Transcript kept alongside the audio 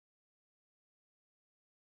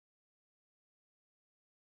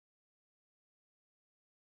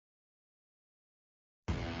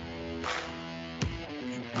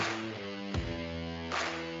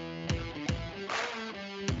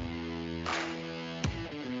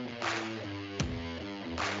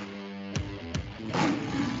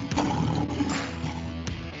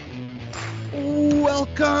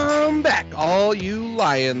Welcome back, all you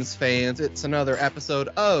Lions fans. It's another episode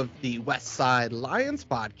of the West Side Lions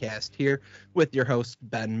podcast here with your host,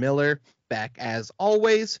 Ben Miller. Back as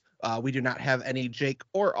always, we do not have any Jake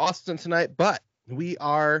or Austin tonight, but we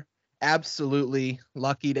are absolutely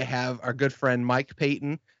lucky to have our good friend Mike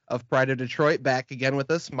Payton of Pride of Detroit back again with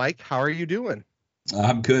us. Mike, how are you doing?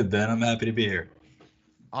 I'm good, Ben. I'm happy to be here.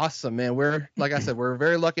 Awesome, man. Like I said, we're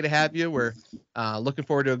very lucky to have you. We're looking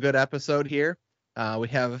forward to a good episode here. We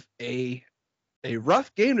have a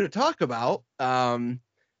rough game to talk about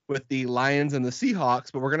with the Lions and the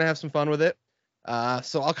Seahawks, but we're going to have some fun with it.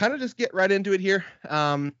 So I'll kind of just get right into it here.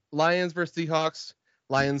 Lions versus Seahawks.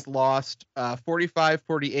 Lions lost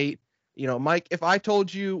 45-48. You know, Mike, if I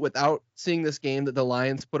told you without seeing this game that the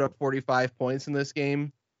Lions put up 45 points in this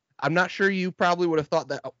game, I'm not sure you probably would have thought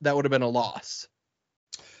that would have been a loss.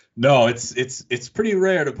 No, it's pretty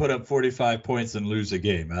rare to put up 45 points and lose a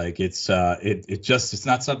game. Like it's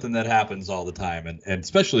not something that happens all the time, and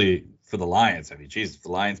especially for the Lions. I mean, geez, if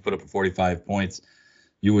the Lions put up 45 points,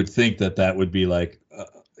 you would think that would be like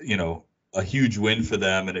a huge win for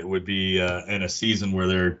them, and it would be in a season where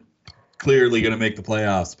they're clearly going to make the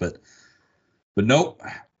playoffs. But nope,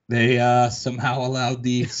 they somehow allowed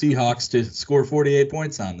the Seahawks to score 48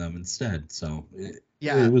 points on them instead. So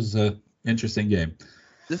it was an interesting game.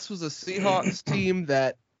 This was a Seahawks team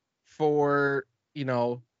that for,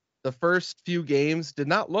 the first few games did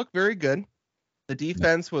not look very good. The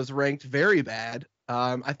defense was ranked very bad.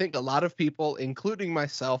 I think a lot of people, including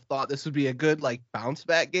myself, thought this would be a good bounce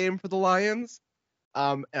back game for the Lions.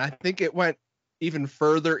 And I think it went even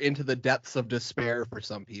further into the depths of despair for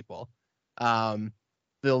some people. The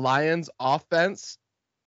Lions offense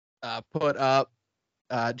put up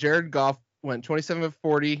Jared Goff went 27 of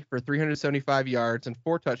 40 for 375 yards and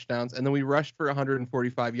 4 touchdowns, and then we rushed for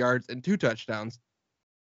 145 yards and 2 touchdowns.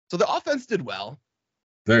 So the offense did well.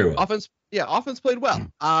 Very well. Offense played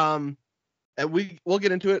well. And we'll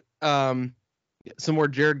get into it. Some more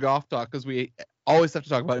Jared Goff talk, because we always have to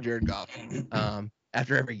talk about Jared Goff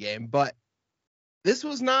after every game. But this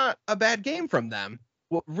was not a bad game from them.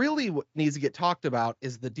 What needs to get talked about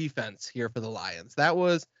is the defense here for the Lions. That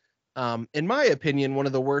was, in my opinion, one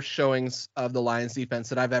of the worst showings of the Lions defense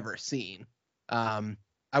that I've ever seen.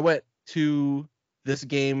 I went to this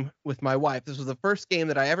game with my wife. This was the first game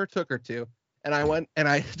that I ever took her to. And I went and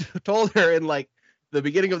I told her in the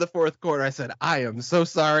beginning of the fourth quarter, I said, I am so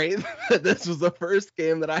sorry that this was the first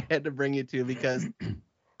game that I had to bring you to, because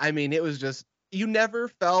I mean, it was just, you never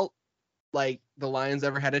felt like the Lions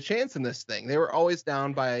ever had a chance in this thing. They were always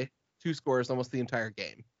down by 2 scores almost the entire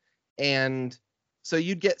game. And so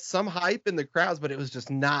you'd get some hype in the crowds, but it was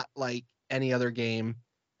just not like any other game.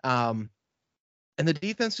 And the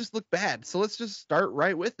defense just looked bad. So let's just start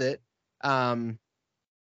right with it. The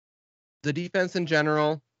defense in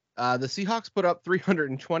general, the Seahawks put up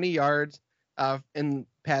 320 yards in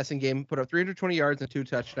passing game, put up 320 yards and 2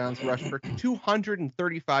 touchdowns, rushed for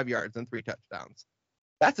 235 yards and 3 touchdowns.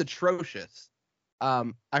 That's atrocious.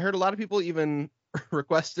 I heard a lot of people even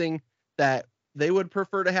requesting that they would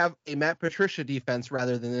prefer to have a Matt Patricia defense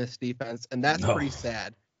rather than this defense, and that's pretty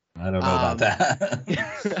sad. I don't know about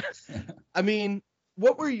that. I mean,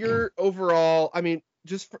 what were your overall,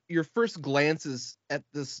 just your first glances at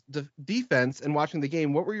this defense and watching the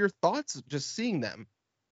game, what were your thoughts just seeing them?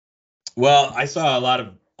 Well, I saw a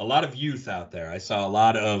lot of youth out there. I saw a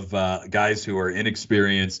lot of guys who are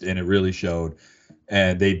inexperienced, and it really showed.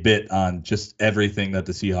 And they bit on just everything that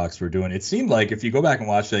the Seahawks were doing. It seemed like if you go back and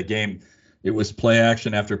watch that game, it was play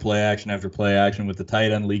action after play action after play action with the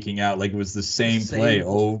tight end leaking out. Like it was the same play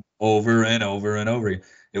over and over and over.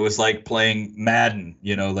 It was like playing Madden,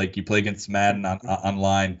 like you play against Madden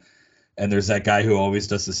online, and there's that guy who always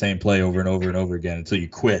does the same play over and over and over again until you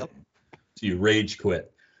quit, until you rage quit.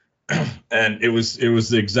 And it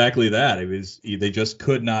was exactly that. They just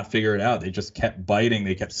could not figure it out. They just kept biting.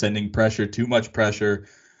 They kept sending pressure, too much pressure.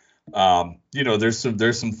 There's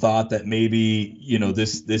some thought that maybe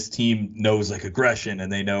this team knows aggression, and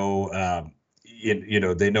they know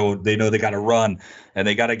they know they got to run and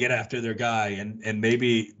they got to get after their guy, and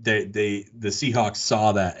maybe the Seahawks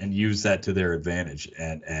saw that and used that to their advantage,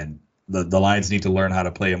 and the Lions need to learn how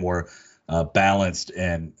to play a more balanced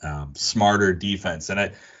and smarter defense.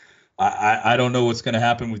 And I don't know what's going to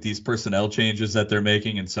happen with these personnel changes that they're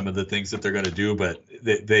making and some of the things that they're going to do, but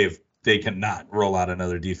they cannot roll out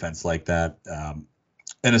another defense like that,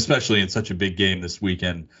 and especially in such a big game this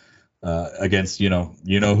weekend against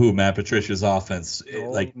who, Matt Patricia's offense.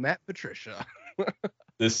 Matt Patricia.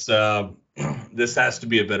 This has to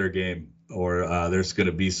be a better game, or there's going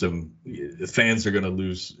to be fans are going to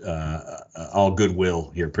lose all goodwill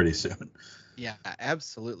here pretty soon. Yeah,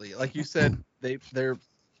 absolutely. Like you said, they've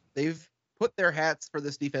put their hats for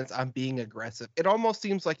this defense on being aggressive. It almost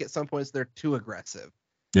seems like at some points they're too aggressive.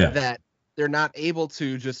 Yeah. That they're not able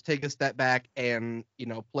to just take a step back and,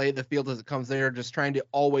 play the field as it comes. They're just trying to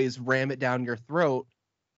always ram it down your throat.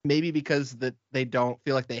 Maybe because that they don't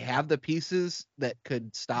feel like they have the pieces that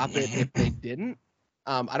could stop it if they didn't.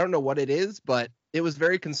 I don't know what it is, but it was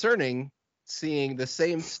very concerning seeing the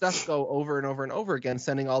same stuff go over and over and over again,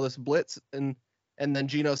 sending all this blitz and then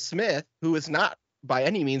Geno Smith, who is not by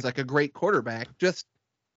any means like a great quarterback, just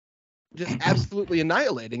absolutely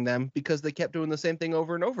annihilating them because they kept doing the same thing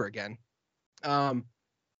over and over again.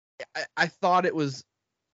 I thought it was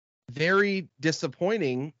very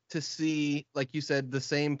disappointing to see, like you said, the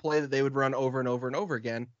same play that they would run over and over and over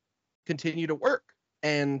again continue to work.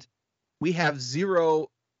 And we have zero,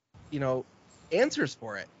 answers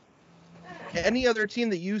for it. Any other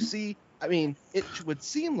team that you see, I mean, it would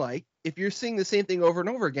seem like if you're seeing the same thing over and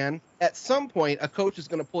over again, at some point a coach is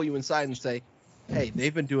going to pull you inside and say, hey,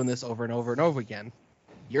 they've been doing this over and over and over again.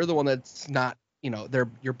 You're the one that's not,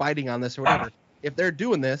 you're biting on this or whatever. If they're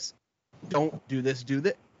doing this, don't do this, do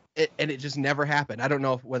that. And it just never happened. I don't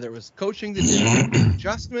know whether it was coaching that did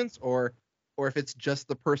adjustments or if it's just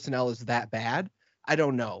the personnel is that bad. I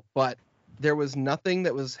don't know. But there was nothing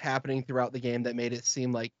that was happening throughout the game that made it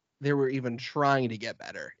seem like they were even trying to get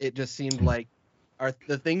better. It just seemed like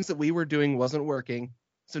the things that we were doing wasn't working.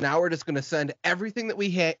 So now we're just going to send everything that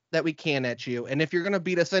we can at you. And if you're going to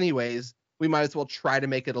beat us anyways, we might as well try to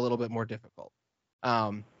make it a little bit more difficult.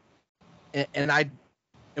 And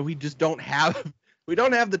we just don't have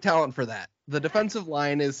the talent for that. The defensive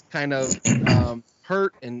line is kind of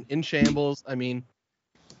hurt and in shambles. I mean,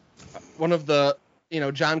 one of the,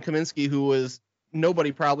 John Kaminsky, who was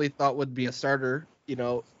nobody probably thought would be a starter,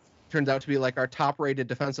 turns out to be like our top-rated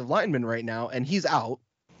defensive lineman right now, and he's out.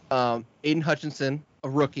 Aiden Hutchinson, a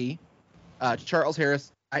rookie. Charles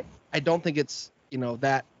Harris, I don't think it's,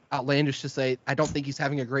 that outlandish to say. I don't think he's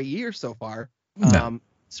having a great year so far. No.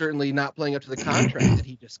 Certainly not playing up to the contract that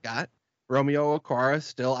he just got. Romeo Okwara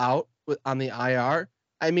still out on the IR.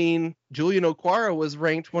 I mean, Julian Okwara was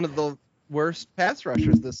ranked one of the worst pass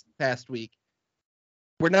rushers this past week.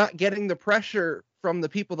 We're not getting the pressure from the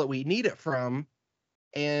people that we need it from.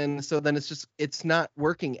 And so then it's not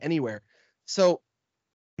working anywhere. So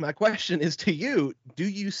my question is to you, do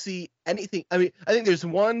you see anything? I mean, I think there's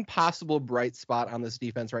one possible bright spot on this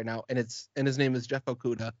defense right now, and his name is Jeff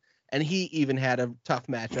Okudah. And he even had a tough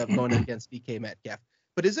matchup going against DK Metcalf.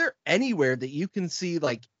 But is there anywhere that you can see,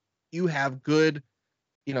 like, you have good,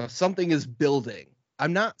 something is building?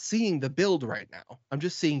 I'm not seeing the build right now. I'm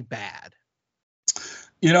just seeing bad.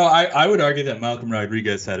 I would argue that Malcolm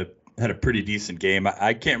Rodriguez had a pretty decent game.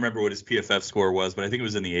 I can't remember what his PFF score was, but I think it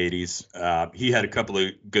was in the 80s. He had a couple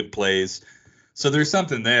of good plays. So there's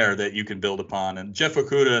something there that you can build upon. And Jeff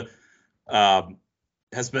Okudah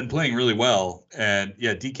has been playing really well. And,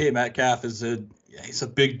 yeah, DK Metcalf he's a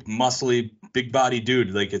big, muscly, big body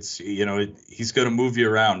dude. Like, it's, he's going to move you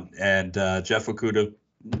around. And Jeff Okudah,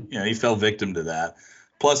 he fell victim to that.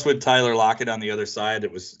 Plus, with Tyler Lockett on the other side,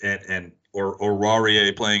 it was or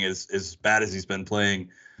Raurier playing as bad as he's been playing.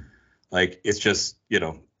 Like, it's just,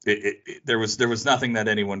 there was nothing that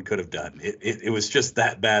anyone could have done. It was just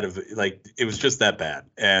that bad it was just that bad.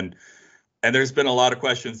 And there's been a lot of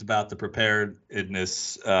questions about the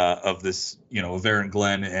preparedness of this, of Aaron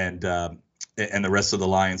Glenn and the rest of the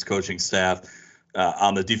Lions coaching staff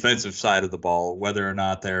on the defensive side of the ball, whether or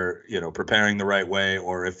not they're, preparing the right way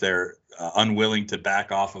or if they're unwilling to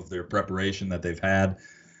back off of their preparation that they've had.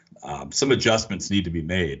 Some adjustments need to be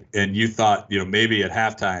made. And you thought, maybe at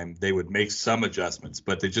halftime they would make some adjustments,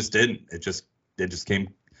 but they just didn't. They just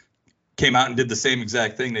came out and did the same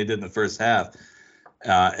exact thing they did in the first half.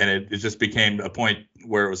 And it just became a point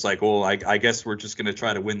where it was like, well, I guess we're just going to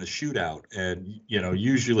try to win the shootout. And,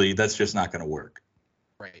 usually that's just not going to work.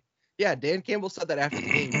 Right. Yeah. Dan Campbell said that after the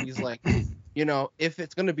game. He's like, if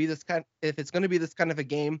it's going to be this kind of a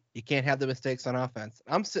game, you can't have the mistakes on offense.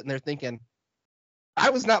 I'm sitting there thinking, I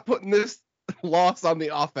was not putting this loss on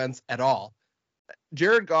the offense at all.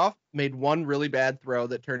 Jared Goff made one really bad throw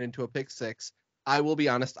that turned into a pick six. I will be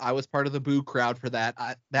honest, I was part of the boo crowd for that.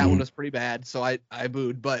 That one was pretty bad, so I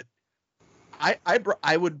booed. But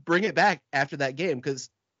I would bring it back after that game because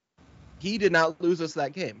he did not lose us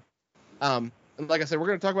that game. And like I said, we're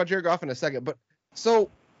going to talk about Jared Goff in a second. But so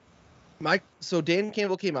Dan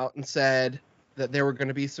Campbell came out and said that there were going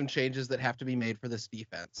to be some changes that have to be made for this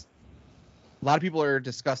defense. A lot of people are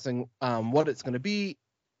discussing what it's going to be.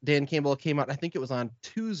 Dan Campbell came out, I think it was on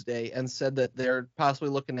Tuesday, and said that they're possibly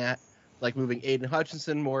looking at like moving Aiden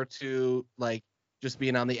Hutchinson more to like just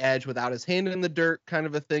being on the edge without his hand in the dirt kind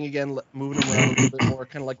of a thing again, moving him around a little bit more,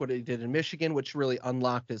 kind of like what he did in Michigan, which really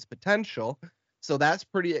unlocked his potential. So that's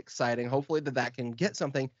pretty exciting. Hopefully that can get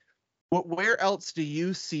something. Where else do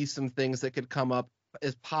you see some things that could come up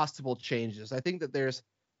as possible changes? I think that there's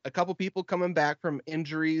a couple people coming back from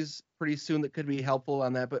injuries pretty soon that could be helpful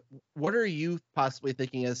on that. But what are you possibly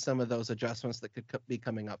thinking as some of those adjustments that could be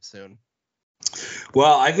coming up soon?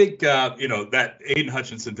 Well, I think, that Aiden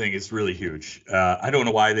Hutchinson thing is really huge. I don't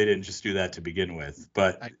know why they didn't just do that to begin with,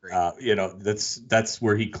 but, that's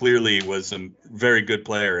where he clearly was a very good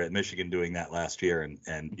player at Michigan doing that last year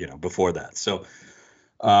and before that. So,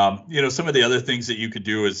 some of the other things that you could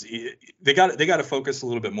do is they got to focus a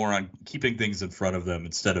little bit more on keeping things in front of them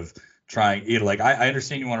instead of trying, I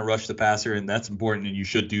understand you want to rush the passer and that's important and you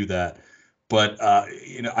should do that. But,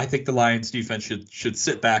 I think the Lions defense should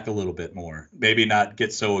sit back a little bit more, maybe not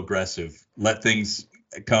get so aggressive, let things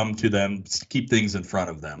come to them, keep things in front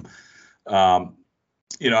of them. I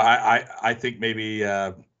think maybe,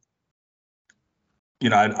 I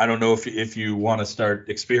don't know if you want to start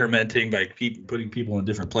experimenting by putting people in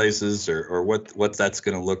different places or what that's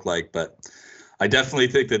going to look like. But I definitely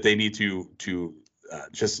think that they need to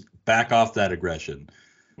just back off that aggression.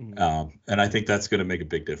 And I think that's going to make a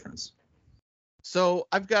big difference. So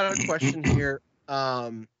I've got a question here,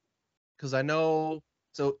 because I know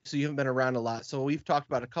so you haven't been around a lot. So we've talked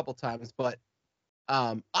about it a couple times, but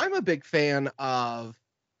I'm a big fan of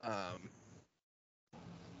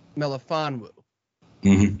Melifonwu.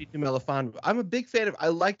 Melifonwu. I'm a big fan of. I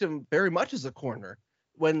liked him very much as a corner.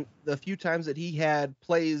 When the few times that he had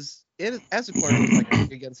plays as a corner,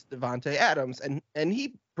 like against Devontae Adams, and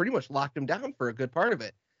he pretty much locked him down for a good part of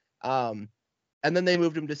it. And then they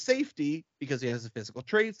moved him to safety because he has the physical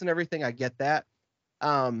traits and everything. I get that.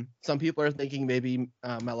 Some people are thinking maybe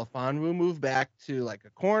Melifonwu move back to like a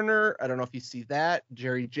corner. I don't know if you see that.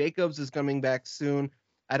 Jerry Jacobs is coming back soon.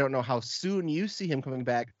 I don't know how soon you see him coming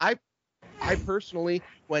back. I personally,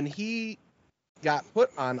 when he got put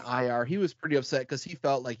on IR, he was pretty upset because he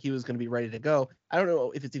felt like he was going to be ready to go. I don't know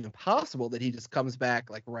if it's even possible that he just comes back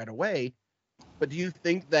like right away. But do you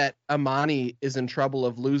think that Amani is in trouble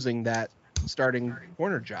of losing that starting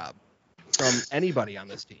corner job from anybody on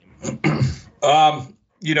this team?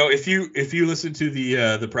 If you listen to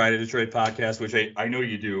the Pride of Detroit podcast, which I know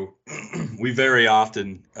you do, we very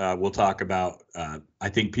often will talk about. I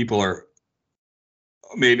think people are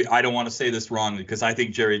maybe I don't want to say this wrongly because I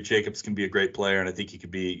think Jerry Jacobs can be a great player and I think he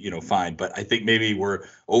could be fine, but I think maybe we're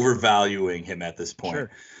overvaluing him at this point.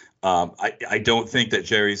 Sure. I don't think that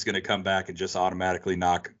Jerry's going to come back and just automatically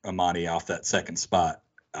knock Amani off that second spot.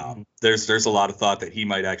 There's a lot of thought that he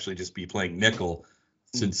might actually just be playing nickel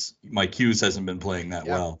since Mike Hughes hasn't been playing that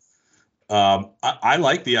well. I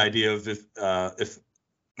like the idea of if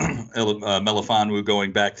Melifonwu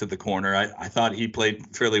going back to the corner. I thought he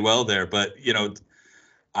played fairly well there, but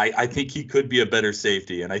I think he could be a better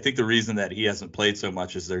safety. And I think the reason that he hasn't played so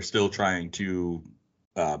much is they're still trying to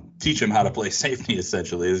teach him how to play safety,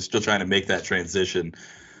 essentially. They're still trying to make that transition.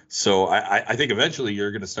 So I think eventually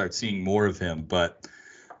you're going to start seeing more of him. But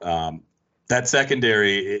that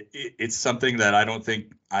secondary, it's something that I don't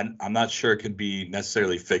think I'm not sure can be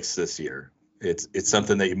necessarily fixed this year. It's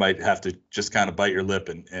something that you might have to just kind of bite your lip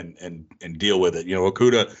and deal with it.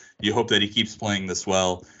 Okudah, you hope that he keeps playing this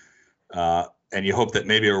well. And you hope that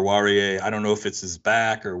maybe Oruwariye, I don't know if it's his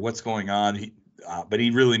back or what's going on, but he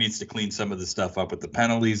really needs to clean some of the stuff up with the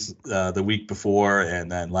penalties the week before,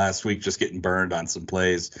 and then last week just getting burned on some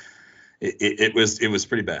plays. It was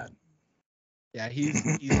pretty bad. Yeah, he's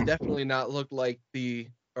definitely not looked like the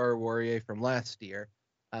Oruwariye from last year.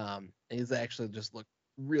 He's actually just looked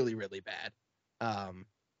really, really bad.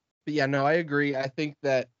 But yeah, no, I agree. I think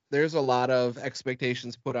that there's a lot of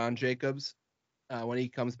expectations put on Jacobs when he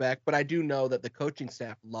comes back, but I do know that the coaching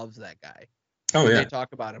staff loves that guy. Oh yeah, they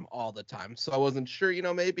talk about him all the time. So I wasn't sure,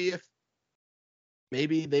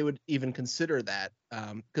 maybe they would even consider that,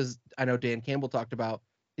 because I know Dan Campbell talked about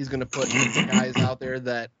he's going to put guys out there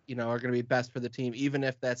that are going to be best for the team, even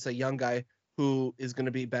if that's a young guy who is going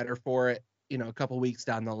to be better for it, a couple weeks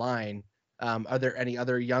down the line. Are there any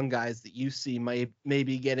other young guys that you see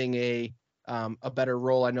maybe getting a better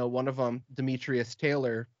role? I know one of them, Demetrius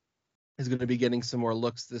Taylor, is going to be getting some more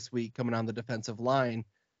looks this week coming on the defensive line,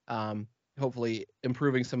 hopefully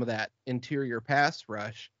improving some of that interior pass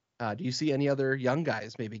rush. Do you see any other young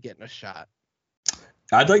guys maybe getting a shot?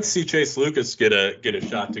 I'd like to see Chase Lucas get a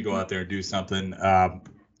shot to go out there and do something.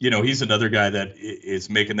 He's another guy that is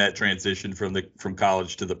making that transition from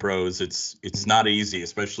college to the pros. It's not easy,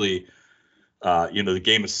 especially the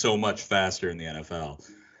game is so much faster in the NFL.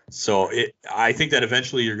 So I think that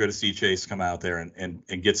eventually you're going to see Chase come out there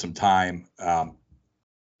and get some time.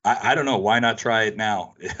 I don't know. Why not try it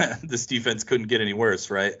now? This defense couldn't get any worse,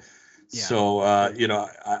 right? Yeah. So, you know,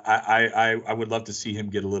 I would love to see him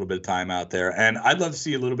get a little bit of time out there. And I'd love to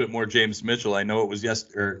see a little bit more James Mitchell. I know it was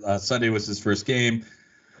Sunday was his first game.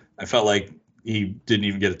 I felt like he didn't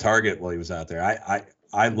even get a target while he was out there.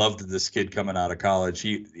 I loved this kid coming out of college.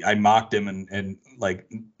 I mocked him in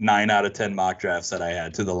like 9 out of 10 mock drafts that I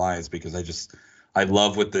had to the Lions because I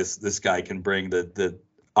love what this guy can bring.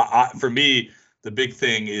 For me, the big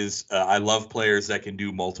thing is I love players that can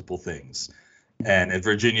do multiple things. And at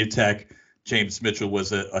Virginia Tech, James Mitchell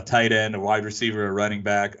was a tight end, a wide receiver, a running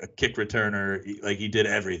back, a kick returner. He did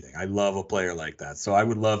everything. I love a player like that. So I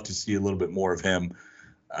would love to see a little bit more of him.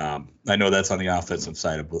 I know that's on the offensive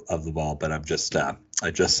side of the ball, but I'm just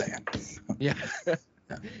saying. Yeah.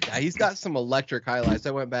 Yeah, he's got some electric highlights.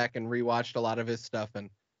 I went back and rewatched a lot of his stuff, and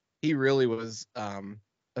he really was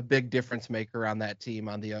a big difference maker on that team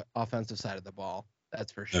on the offensive side of the ball.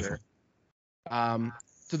 That's for sure.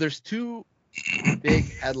 So there's two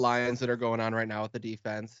big headlines that are going on right now with the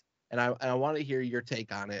defense, and I want to hear your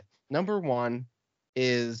take on it. Number one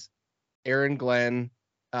is Aaron Glenn.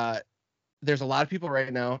 There's a lot of people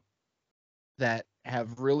right now that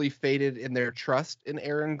have really faded in their trust in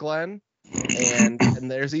Aaron Glenn,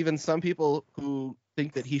 and there's even some people who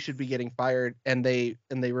think that he should be getting fired, and they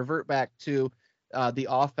revert back to the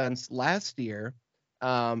offense last year,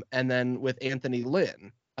 and then with Anthony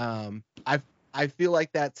Lynn. I feel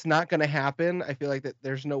like that's not going to happen. I feel like that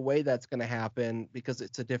there's no way that's going to happen because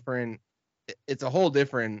it's a whole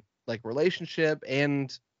different like relationship,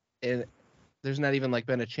 and there's not even like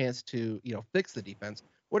been a chance to fix the defense.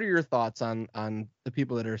 What are your thoughts on the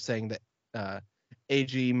people that are saying that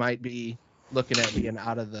AG might be looking at being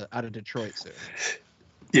out of Detroit soon?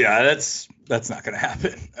 Yeah, that's not going to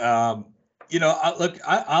happen. I'll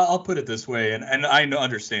put it this way, and I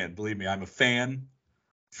understand. Believe me, I'm a fan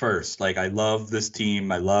first. Like I love this team.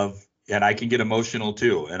 And I can get emotional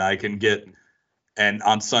too. And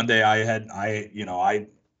on Sunday I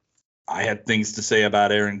had things to say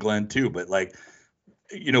about Aaron Glenn too. But like,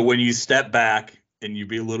 when you step back and you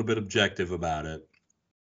be a little bit objective about it,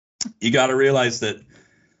 you got to realize that,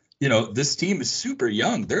 this team is super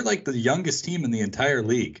young. They're like the youngest team in the entire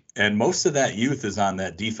league. And most of that youth is on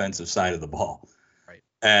that defensive side of the ball. Right.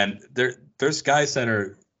 And there's guys that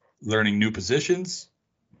are learning new positions.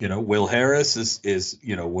 Will Harris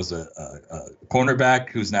was a cornerback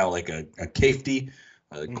who's now like a safety,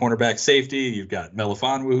 cornerback safety. You've got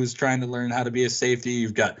Melifonwu who's trying to learn how to be a safety.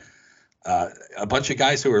 You've got a bunch of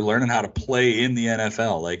guys who are learning how to play in the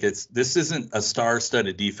NFL. Like this isn't a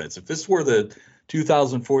star-studded defense. If this were the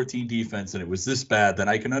 2014 defense and it was this bad, then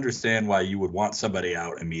I can understand why you would want somebody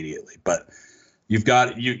out immediately. But you've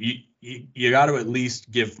got you got to at least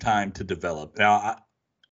give time to develop. Now,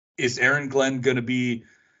 is Aaron Glenn going to be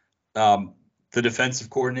the defensive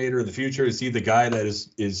coordinator of the future? Is he the guy that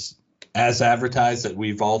is as advertised that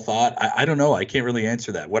we've all thought? I don't know. I can't really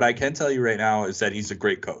answer that. What I can tell you right now is that he's a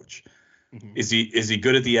great coach. Mm-hmm. Is he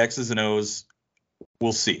good at the X's and O's?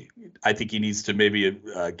 We'll see. I think he needs to maybe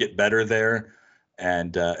get better there,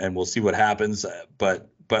 and we'll see what happens. But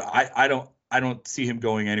I don't see him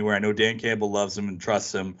going anywhere. I know Dan Campbell loves him and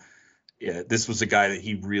trusts him. Yeah, this was a guy that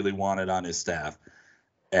he really wanted on his staff,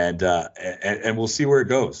 and we'll see where it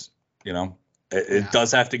goes. It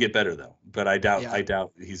does have to get better though, but I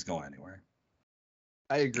doubt he's going anywhere.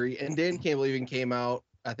 I agree. And Dan Campbell even came out,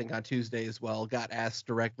 I think on Tuesday as well, got asked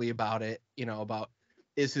directly about it, about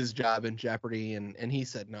is his job in jeopardy. And he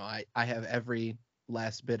said, no, I have every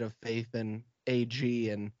last bit of faith in AG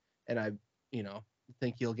and I,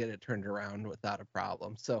 think he'll get it turned around without a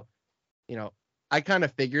problem. So, I kind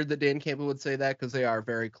of figured that Dan Campbell would say that because they are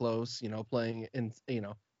very close, playing in,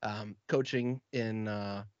 coaching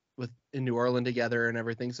in New Orleans together and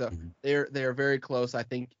everything. So they're very close. I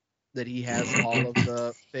think that he has all of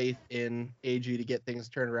the faith in AG to get things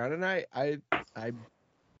turned around. And I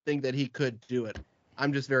think that he could do it.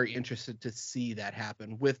 I'm just very interested to see that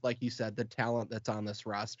happen with, like you said, the talent that's on this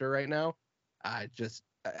roster right now. I'm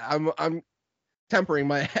tempering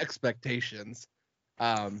my expectations.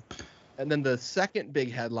 And then the second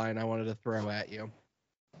big headline I wanted to throw at you,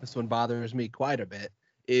 this one bothers me quite a bit,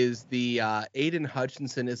 is the Aiden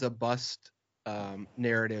Hutchinson is a bust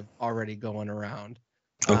narrative already going around.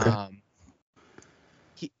 Okay.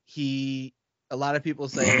 He a lot of people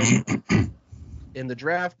say in the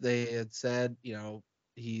draft they had said,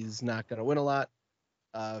 he's not going to win a lot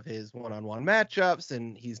of his one-on-one matchups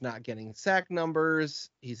and he's not getting sack numbers.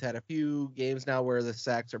 He's had a few games now where the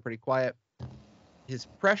sacks are pretty quiet. His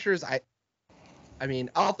pressures, I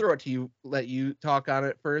mean, I'll throw it to you, let you talk on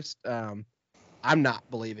it first. I'm not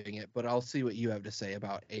believing it, but I'll see what you have to say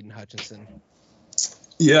about Aiden Hutchinson.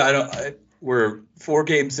 Yeah, we're 4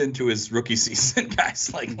 games into his rookie season,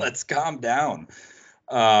 guys. Like, let's calm down.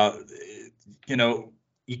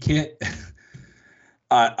 You can't.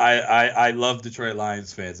 I love Detroit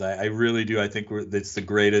Lions fans. I really do. I think it's the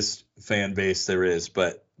greatest fan base there is,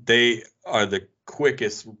 but they are the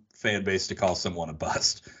quickest fan base to call someone a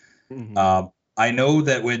bust. Mm-hmm. I know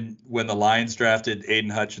that when the Lions drafted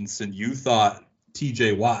Aiden Hutchinson, you thought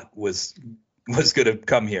TJ Watt was going to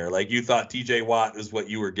come here. Like, you thought TJ Watt is what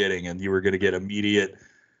you were getting, and you were going to get immediate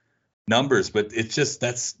numbers, but it's just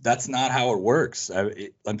that's not how it works.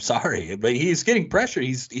 I'm sorry, but he's getting pressure.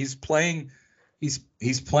 He's playing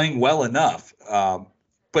well enough.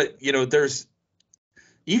 But there's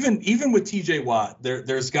even with TJ Watt,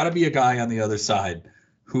 there's got to be a guy on the other side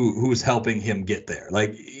who's helping him get there.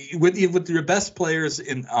 Like with your best players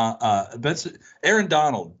in Aaron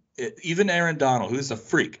Donald, who's a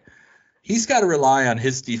freak. He's got to rely on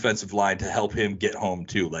his defensive line to help him get home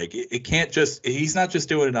too. Like it can't he's not just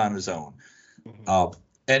doing it on his own. Mm-hmm.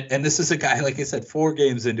 And this is a guy, like I said, 4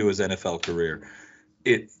 games into his NFL career.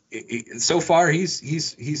 So far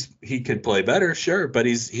he could play better, sure, but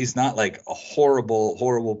he's not like a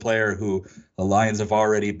horrible player who the Lions have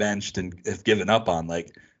already benched and have given up on.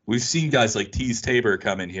 Like, we've seen guys like Tease Tabor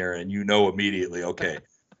come in here and immediately, okay,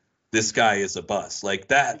 this guy is a bust. Like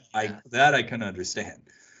that, I can understand.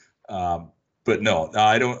 But no,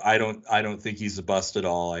 I don't think he's a bust at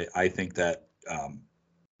all. I think that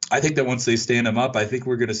once they stand him up, I think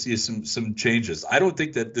we're going to see some changes. I don't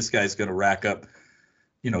think that this guy's going to rack up,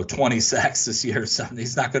 20 sacks this year or something.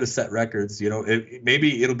 He's not going to set records.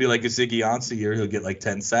 Maybe it'll be like a Ziggy Ansah year. He'll get like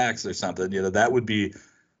 10 sacks or something. That would be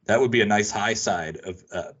a nice high side of.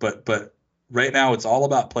 But right now it's all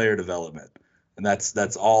about player development, and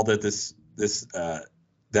that's all that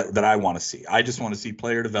that I want to see. I just want to see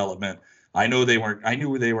player development. I knew they weren't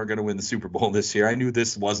going to win the Super Bowl this year. I knew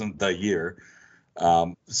this wasn't the year.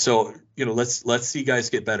 So let's see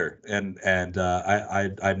guys get better, and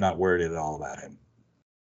I'm not worried at all about him.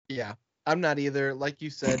 Yeah, I'm not either. Like you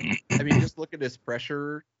said, I mean, just look at his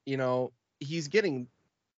pressure. He's getting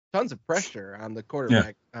tons of pressure on the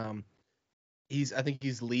quarterback. Yeah. I think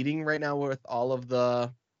he's leading right now with all of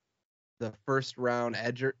the first round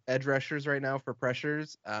edge rushers right now for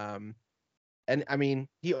pressures. And I mean,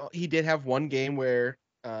 he did have one game where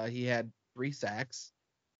he had 3 sacks.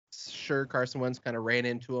 Sure, Carson Wentz kind of ran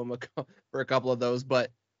into him for a couple of those,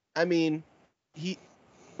 but I mean,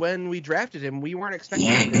 when we drafted him, we weren't expecting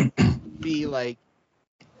him to be like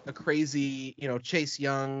a crazy, Chase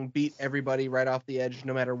Young, beat everybody right off the edge,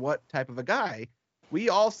 no matter what type of a guy. We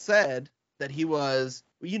all said that he was,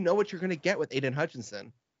 what you're going to get with Aiden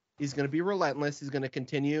Hutchinson. He's going to be relentless. He's going to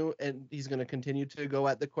continue, and he's going to continue to go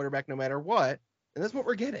at the quarterback no matter what. And that's what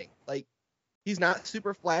we're getting. Like, he's not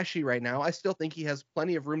super flashy right now. I still think he has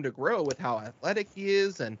plenty of room to grow with how athletic he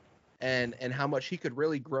is and how much he could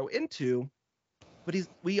really grow into. But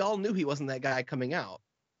we all knew he wasn't that guy coming out.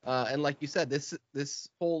 And like you said, this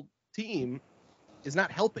whole team is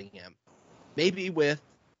not helping him. Maybe with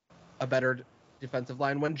a better defensive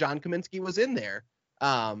line when John Kaminsky was in there.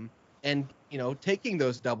 And, taking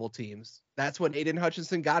those double teams. That's when Aiden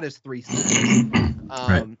Hutchinson got his 3 sacks.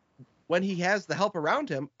 Right. When he has the help around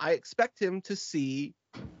him, I expect him to see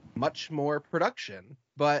much more production.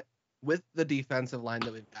 But with the defensive line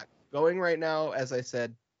that we've got going right now, as I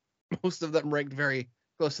said, most of them ranked very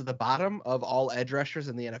close to the bottom of all edge rushers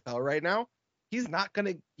in the NFL right now. He's not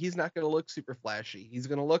gonna look super flashy. He's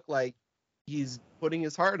gonna look like he's putting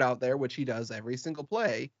his heart out there, which he does every single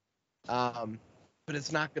play. But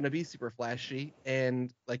it's not gonna be super flashy.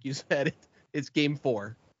 And like you said, it's game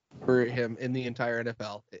 4 for him in the entire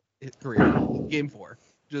NFL career. Game 4.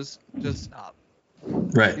 Just stop.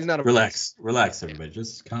 Right. He's not relax, everybody. Yeah.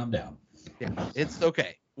 Just calm down. Yeah, it's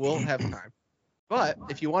okay. We'll have time. But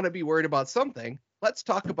if you want to be worried about something, let's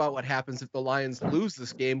talk about what happens if the Lions lose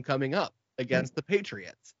this game coming up against the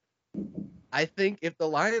Patriots. I think if the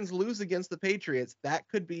Lions lose against the Patriots, that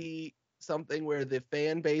could be something where the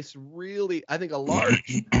fan base really, I think a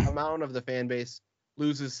large amount of the fan base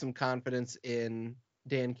loses some confidence in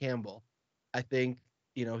Dan Campbell. I think,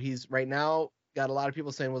 he's right now got a lot of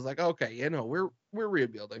people saying was like, okay, we're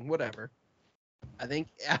rebuilding, whatever. I think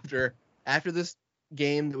after this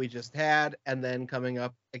game that we just had, and then coming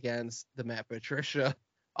up against the Matt Patricia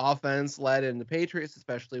offense led in the Patriots,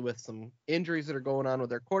 especially with some injuries that are going on with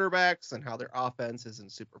their quarterbacks and how their offense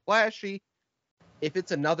isn't super flashy. If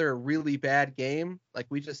it's another really bad game like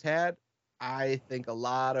we just had, I think a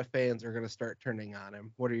lot of fans are going to start turning on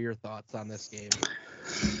him. What are your thoughts on this game?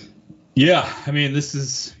 Yeah, I mean, this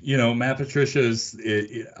is, Matt Patricia is,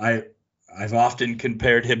 I've often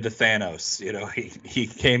compared him to Thanos. He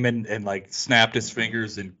came in and like snapped his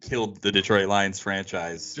fingers and killed the Detroit Lions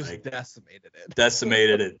franchise. Just like,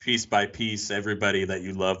 decimated it piece by piece. Everybody that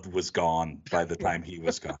you loved was gone by the time he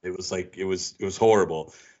was gone. It was like, it was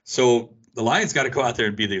horrible. So the Lions got to go out there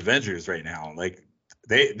and be the Avengers right now. Like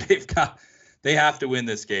they have to win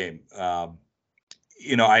this game.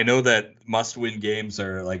 I know that must-win games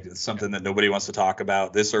are like something that nobody wants to talk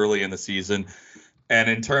about this early in the season. And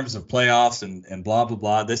in terms of playoffs and blah, blah,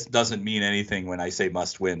 blah, this doesn't mean anything when I say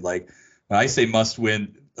must-win. Like, when I say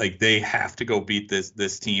must-win, like, they have to go beat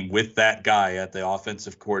this team with that guy at the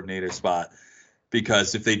offensive coordinator spot.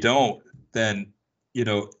 Because if they don't, then,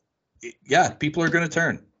 people are going to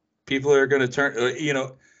turn. People are going to turn.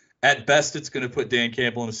 At best, it's going to put Dan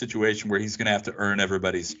Campbell in a situation where he's going to have to earn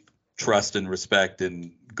everybody's trust and respect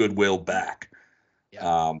and goodwill back.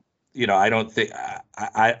 Yeah. I don't think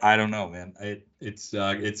I don't know, man. It's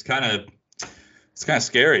kind of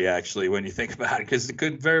scary actually when you think about it, because it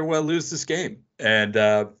could very well lose this game. And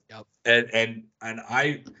and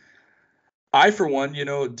I for one,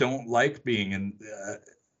 don't like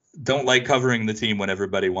don't like covering the team when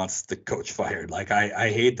everybody wants the coach fired. Like I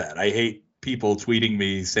hate that. I hate people tweeting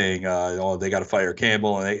me saying, they got to fire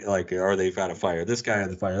Campbell, and they got to fire this guy or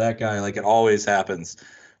they fire that guy. Like it always happens.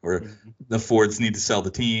 Or the Fords need to sell the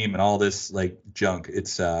team and all this like junk.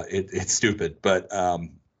 It's stupid, but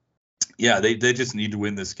they just need to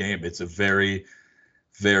win this game. It's a very,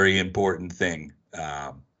 very important thing,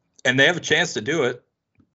 and they have a chance to do it.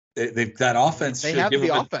 That offense. They have the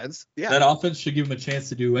offense. Yeah, that offense should give them a chance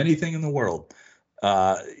to do anything in the world.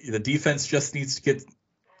 The defense just needs to get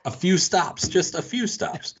a few stops,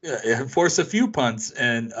 force a few punts,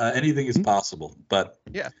 and anything is possible. But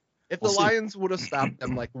yeah. If the Lions would have stopped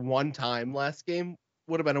them like one time last game,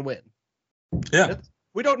 would have been a win. Yeah.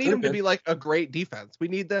 We don't need them to be like a great defense. We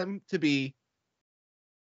need them to be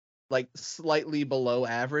like slightly below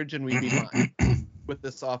average, and we'd be fine with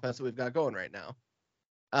this offense that we've got going right now.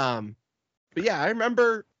 But yeah, I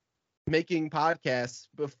remember making podcasts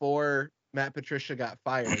before Matt Patricia got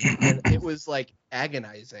fired, and it was like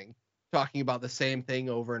agonizing talking about the same thing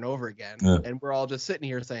over and over again. Yeah. And we're all just sitting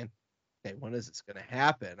here saying, okay, when is this going to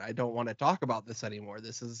happen? I don't want to talk about this anymore.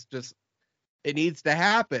 This is just, it needs to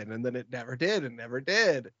happen. And then it never did and never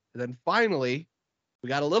did. And then finally, we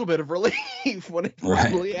got a little bit of relief when it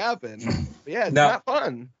finally happened. But yeah, it's not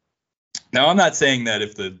fun. Now, I'm not saying that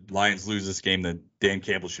if the Lions lose this game, that Dan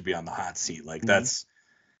Campbell should be on the hot seat. Like this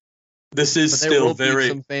is still very.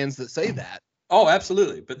 Some fans that say that. Oh,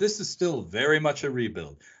 absolutely. But this is still very much a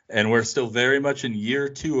rebuild. And we're still very much in year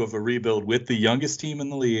 2 of a rebuild with the youngest team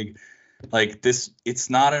in the league. Like this,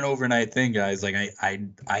 it's not an overnight thing, guys. Like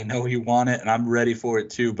I know you want it, and I'm ready for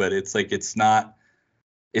it too. But it's like it's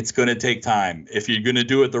going to take time. If you're going to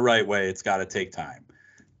do it the right way, it's got to take time.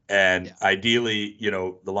 And ideally,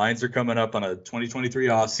 the Lions are coming up on a 2023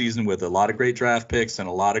 offseason with a lot of great draft picks and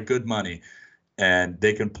a lot of good money, and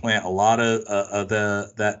they can plant a lot of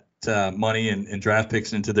that money and draft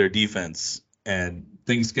picks into their defense, and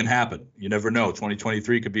things can happen. You never know.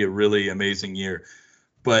 2023 could be a really amazing year,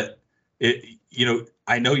 but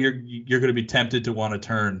I know you're going to be tempted to want to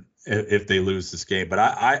turn if they lose this game, but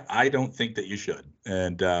I don't think that you should.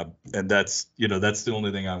 And that's the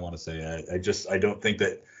only thing I want to say. I don't think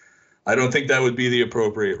that would be the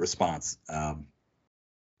appropriate response.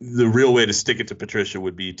 The real way to stick it to Patricia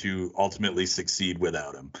would be to ultimately succeed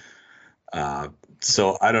without him.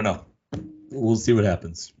 So I don't know. We'll see what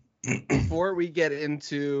happens. Before we get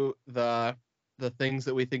into the things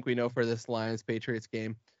that we think we know for this Lions-Patriots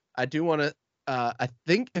game, I do want to, I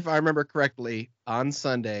think if I remember correctly, on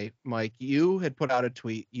Sunday, Mike, you had put out a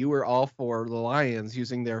tweet. You were all for the Lions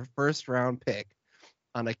using their first-round pick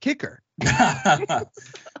on a kicker.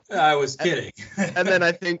 I was kidding. And then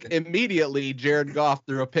I think immediately Jared Goff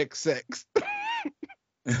threw a pick 6.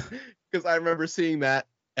 Because I remember seeing that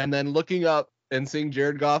and then looking up and seeing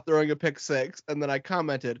Jared Goff throwing a pick 6. And then I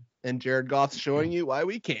commented, and Jared Goff's showing you why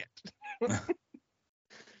we can't.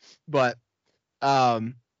 But,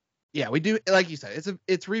 yeah, we do. Like you said,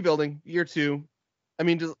 it's rebuilding year 2. I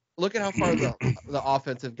mean, just look at how far the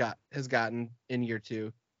offense has gotten in year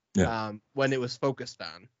 2. Yeah. When it was focused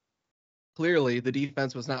on. Clearly, the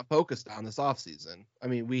defense was not focused on this offseason. I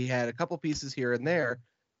mean, we had a couple pieces here and there,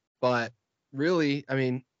 but really, I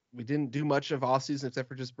mean, we didn't do much of offseason except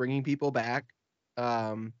for just bringing people back.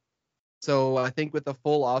 So I think with the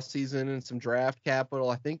full offseason and some draft capital,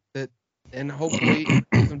 I think that, and hopefully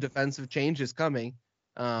some defensive changes coming,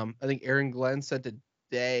 I think Aaron Glenn said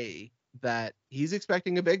today that he's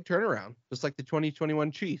expecting a big turnaround, just like the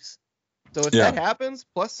 2021 Chiefs. So if that happens,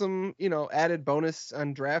 plus some, added bonus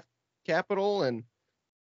on draft capital and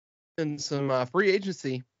some free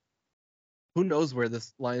agency, who knows where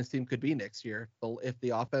this Lions team could be next year if the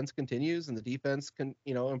offense continues and the defense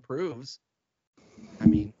improves. I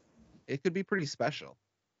mean, it could be pretty special.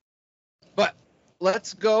 But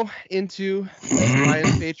let's go into the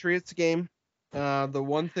Lions Patriots game. The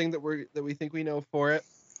one thing that we think we know for it.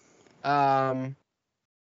 I'll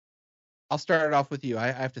start it off with you.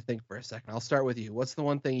 I have to think for a second. I'll start with you. What's the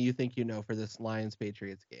one thing you think you know for this Lions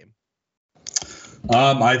Patriots game?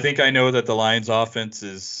 I think I know that the Lions offense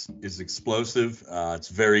is explosive. It's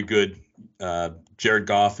very good. Jared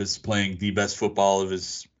Goff is playing the best football of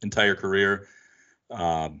his entire career.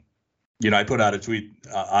 I put out a tweet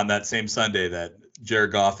on that same Sunday that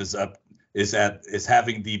Jared Goff is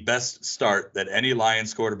having the best start that any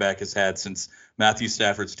Lions quarterback has had since Matthew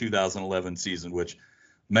Stafford's 2011 season, which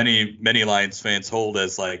many Lions fans hold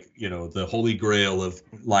as the holy grail of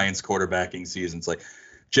Lions quarterbacking seasons. Like,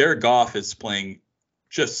 Jared Goff is playing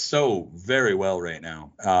just so very well right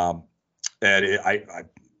now. And I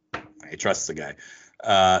trust the guy.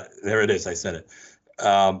 There it is. I said it.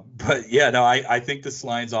 But yeah, no, I think this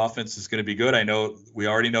Lions offense is going to be good. We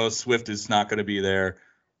already know Swift is not going to be there.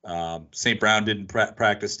 St. Brown didn't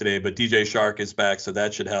practice today, but DJ Shark is back, so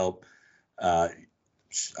that should help.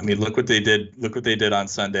 Look what they did. Look what they did on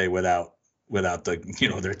Sunday without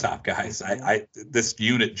their top guys. This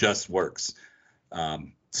unit just works.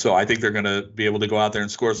 So I think they're going to be able to go out there and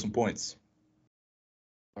score some points.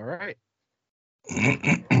 All right.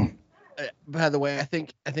 By the way, I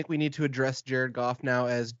think we need to address Jared Goff now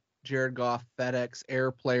as Jared Goff FedEx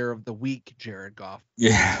Air Player of the Week. Jared Goff.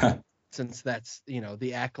 Yeah. Since that's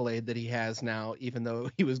the accolade that he has now, even though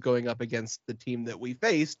he was going up against the team that we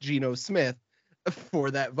faced, Geno Smith, for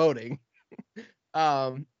that voting.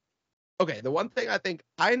 Okay, the one thing I think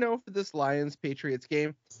I know for this Lions Patriots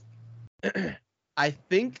game. I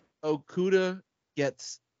think Okudah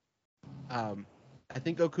gets a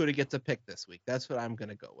pick this week. That's what I'm going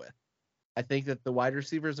to go with. I think that the wide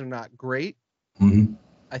receivers are not great. Mm-hmm.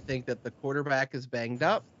 I think that the quarterback is banged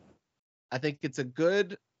up. I think it's a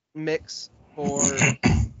good mix for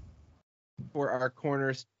our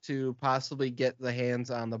corners to possibly get the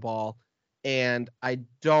hands on the ball. And I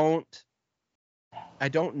don't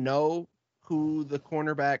know who the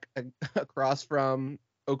cornerback across from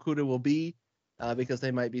Okudah will be. Because they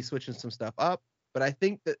might be switching some stuff up. But I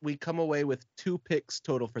think that we come away with 2 picks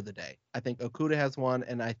total for the day. I think Okudah has one,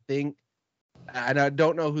 and I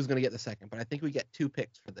don't know who's going to get the second, but I think we get 2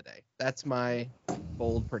 picks for the day. That's my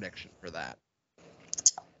bold prediction for that.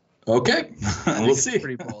 Okay. We'll see.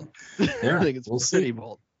 Pretty bold. Yeah, I think it's we'll pretty see.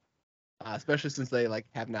 bold. Especially since they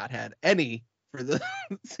have not had any for the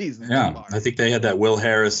season. Yeah, so far. I think they had that Will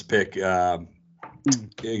Harris pick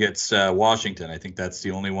against Washington. I think that's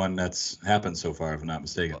the only one that's happened so far, if I'm not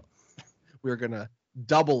mistaken. We're going to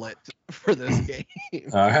double it for this game.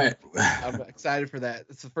 All right. I'm excited for that.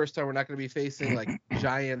 It's the first time we're not going to be facing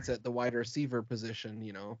giants at the wide receiver position,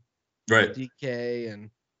 Right. DK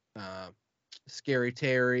and Scary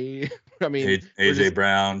Terry. AJ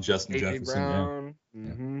Brown, Justin AJ Jefferson. Brown. Yeah.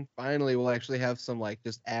 Mm-hmm. Finally, we'll actually have some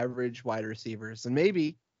just average wide receivers, and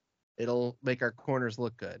maybe it'll make our corners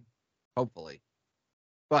look good. Hopefully.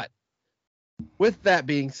 But with that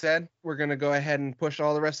being said, we're going to go ahead and push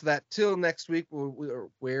all the rest of that till next week,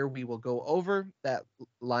 where we will go over that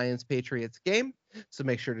Lions-Patriots game. So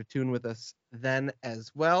make sure to tune with us then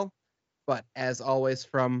as well. But as always,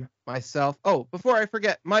 from myself, before I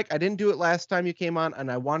forget, Mike, I didn't do it last time you came on, and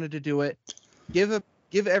I wanted to do it. Give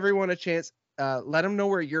everyone a chance. Let them know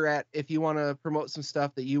where you're at if you want to promote some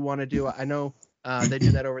stuff that you want to do. I know they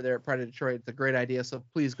do that over there at Pride of Detroit. It's a great idea. So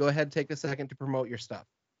please go ahead and take a second to promote your stuff.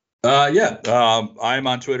 I'm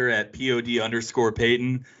on Twitter at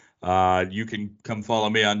POD_Peyton. You can come follow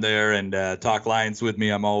me on there and talk Lions with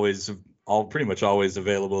me. I'm pretty much always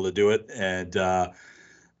available to do it. And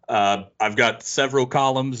I've got several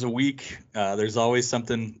columns a week. There's always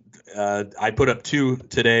something. I put up 2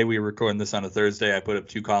 today. We were recording this on a Thursday. I put up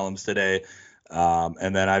 2 columns today.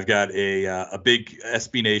 And then I've got a big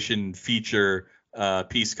SB Nation feature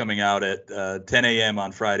piece coming out at 10 a.m.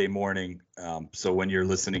 on Friday morning. So when you're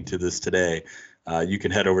listening to this today, you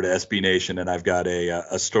can head over to SB Nation, and I've got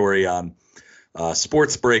a story on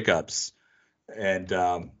sports breakups.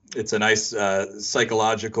 And it's a nice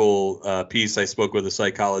psychological piece. I spoke with a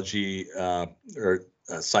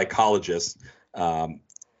psychologist,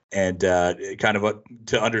 and kind of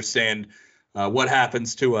to understand what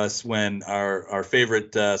happens to us when our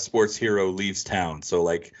favorite sports hero leaves town. So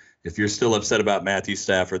like, if you're still upset about Matthew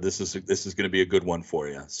Stafford, this is going to be a good one for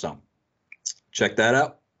you. So check that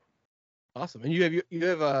out. Awesome. And you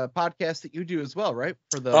have a podcast that you do as well, right?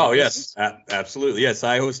 For the Pistons? Yes, absolutely. Yes,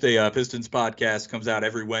 I host a Pistons podcast. Comes out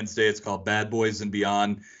every Wednesday. It's called Bad Boys and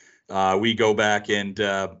Beyond. We go back and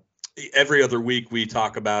every other week we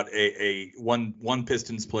talk about a one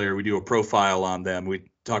Pistons player. We do a profile on them. We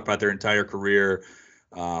talk about their entire career,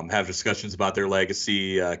 have discussions about their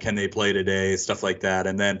legacy, can they play today, stuff like that.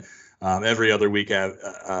 And then every other week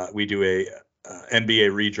we do a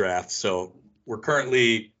NBA redraft. So we're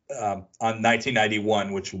currently on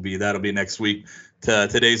 1991, that'll be next week.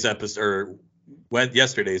 Today's episode, or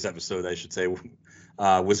yesterday's episode, I should say,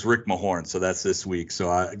 was Rick Mahorn. So that's this week.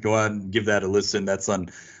 So go out and give that a listen. That's on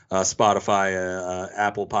Spotify,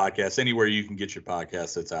 Apple Podcasts, anywhere you can get your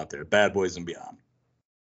podcasts that's out there. Bad Boys and Beyond.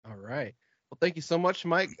 All right. Well, thank you so much,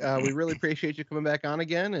 Mike. We really appreciate you coming back on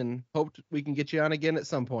again, and hope we can get you on again at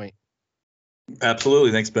some point.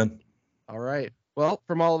 Absolutely. Thanks, Ben. All right. Well,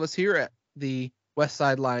 from all of us here at the West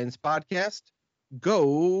Side Lions podcast, go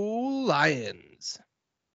Lions.